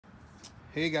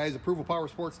Hey guys,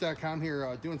 ApprovalPowerSports.com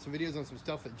here, doing some videos on some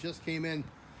stuff that just came in.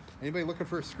 Anybody looking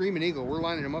for a Screaming Eagle? We're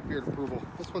lining them up here at Approval.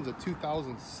 This one's a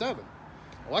 2007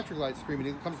 Electric Light Screaming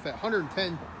Eagle. Comes with that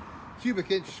 110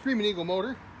 cubic inch Screaming Eagle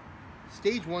motor,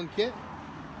 stage 1 kit,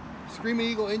 Screaming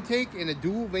Eagle intake, and a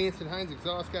dual Vance and Hines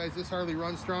exhaust, guys. This Harley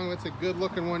runs strong. That's a good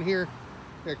looking one here.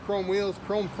 Got chrome wheels,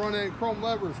 chrome front end, chrome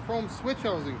levers, chrome switch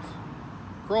housings,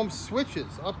 chrome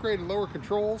switches, upgraded lower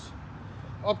controls,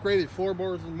 upgraded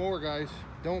floorboards and more, guys.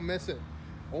 Don't miss it.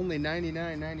 Only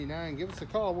 $99.99. Give us a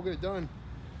call. We'll get it done.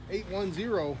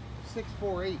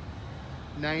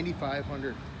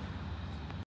 810-648-9500.